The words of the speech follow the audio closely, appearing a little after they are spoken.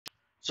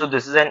So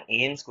this is an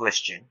AIMS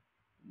question.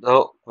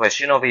 The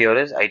question over here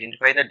is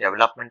identify the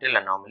developmental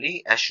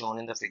anomaly as shown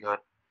in the figure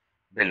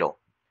below.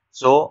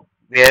 So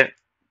where,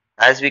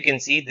 as we can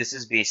see, this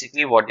is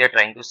basically what they are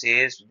trying to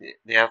say is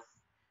they have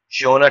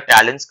shown a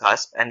talon's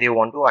cusp and they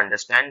want to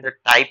understand the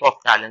type of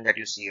talon that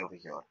you see over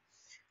here.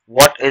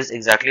 What is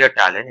exactly a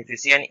talon? If you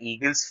see an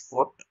eagle's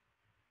foot,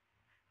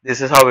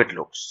 this is how it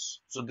looks.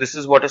 So this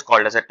is what is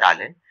called as a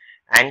talon.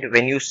 And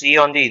when you see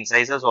on the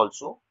incisors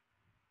also,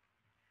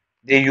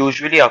 they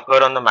usually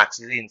occur on the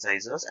maxillary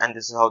incisors, and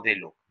this is how they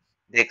look.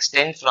 They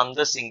extend from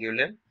the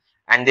cingulum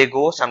and they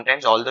go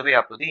sometimes all the way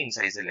up to the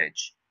incisal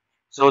edge.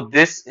 So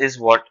this is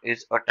what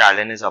is a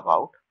talon is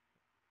about.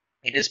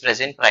 It is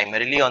present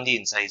primarily on the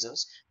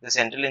incisors, the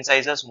central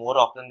incisors more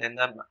often than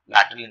the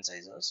lateral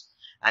incisors,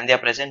 and they are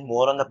present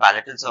more on the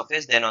palatal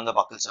surface than on the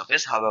buccal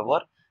surface.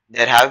 However,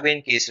 there have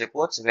been case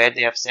reports where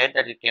they have said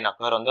that it can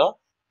occur on the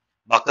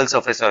buccal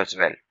surface as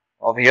well.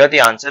 Over here,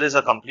 the answer is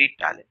a complete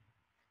talon.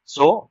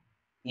 So,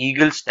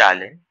 eagle's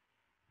talon,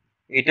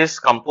 it is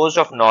composed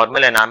of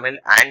normal enamel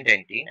and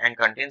dentine and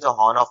contains a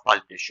horn of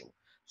pulp tissue.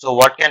 So,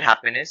 what can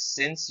happen is,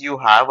 since you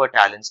have a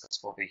talon's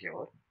cusp over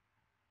here,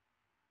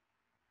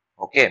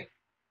 okay,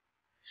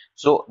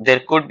 so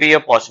there could be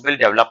a possible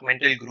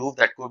developmental groove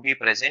that could be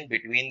present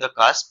between the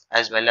cusp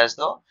as well as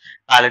the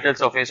palatal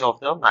surface of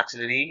the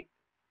maxillary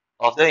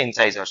of the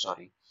incisor,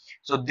 sorry.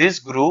 So this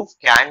groove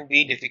can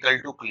be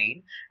difficult to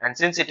clean, and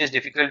since it is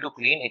difficult to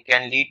clean, it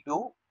can lead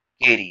to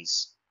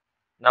caries.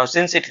 Now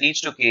since it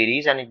leads to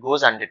caries and it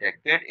goes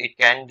undetected, it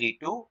can lead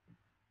to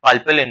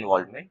pulpal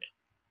involvement,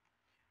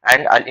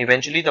 and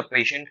eventually the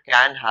patient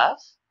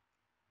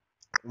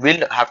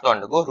will have to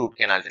undergo root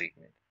canal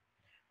treatment.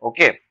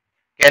 Okay.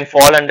 Can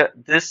fall under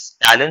this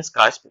talon's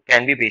cusp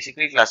can be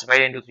basically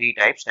classified into three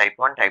types: type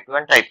 1, type 2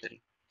 and type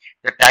 3.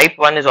 The type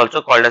 1 is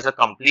also called as a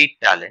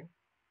complete talon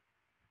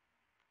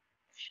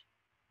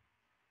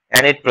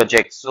and it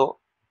projects. So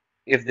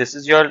if this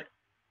is your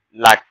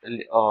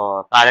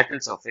palatal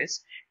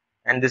surface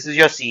and this is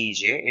your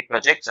CEJ, it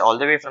projects all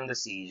the way from the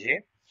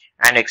CEJ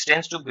and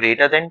extends to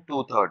greater than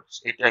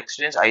 2/3. It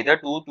extends either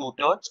to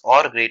 2/3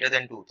 or greater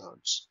than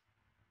 2/3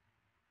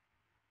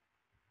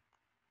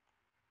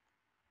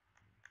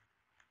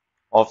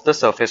 of the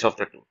surface of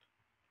the tooth.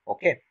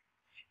 Okay.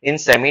 In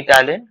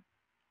semi-talon,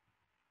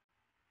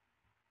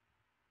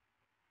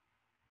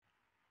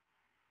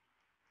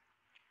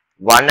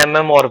 1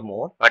 mm or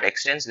more, but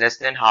extends less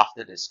than half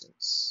the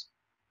distance.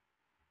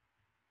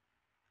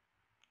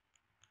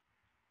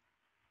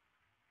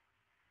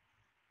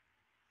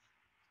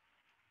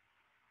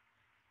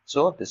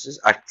 So this is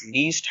at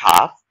least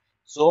half.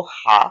 So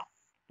half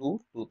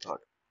to 2/3.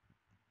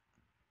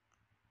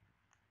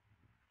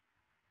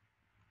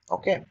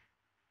 Okay.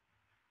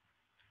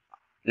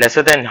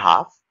 Lesser than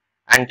half.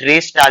 And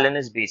trace talon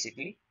is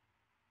basically,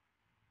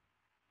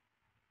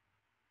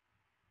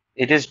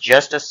 it is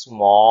just a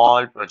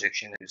small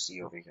projection that you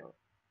see over here.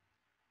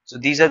 So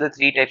these are the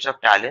three types of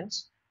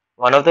talons.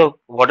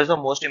 What is the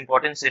most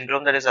important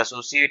syndrome that is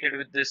associated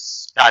with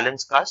this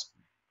talon's cusp?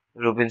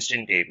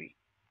 Rubinstein-Davy.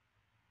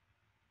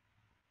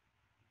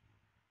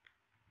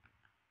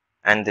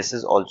 And this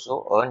is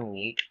also a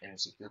NEET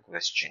MCQ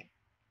question.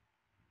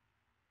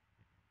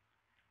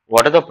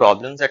 What are the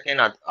problems that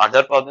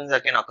other problems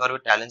that can occur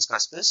with talon's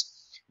cusp is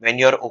when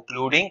you're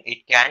occluding,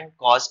 it can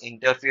cause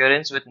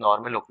interference with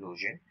normal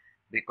occlusion,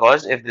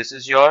 because if this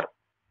is your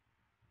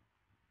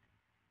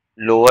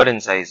lower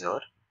incisor,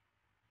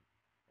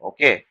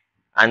 okay,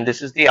 and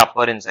this is the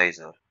upper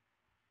incisor,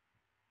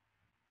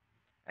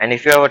 and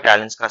if you have a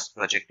talon's cusp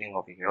projecting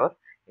over here,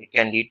 it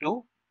can lead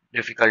to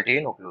difficulty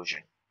in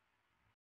occlusion.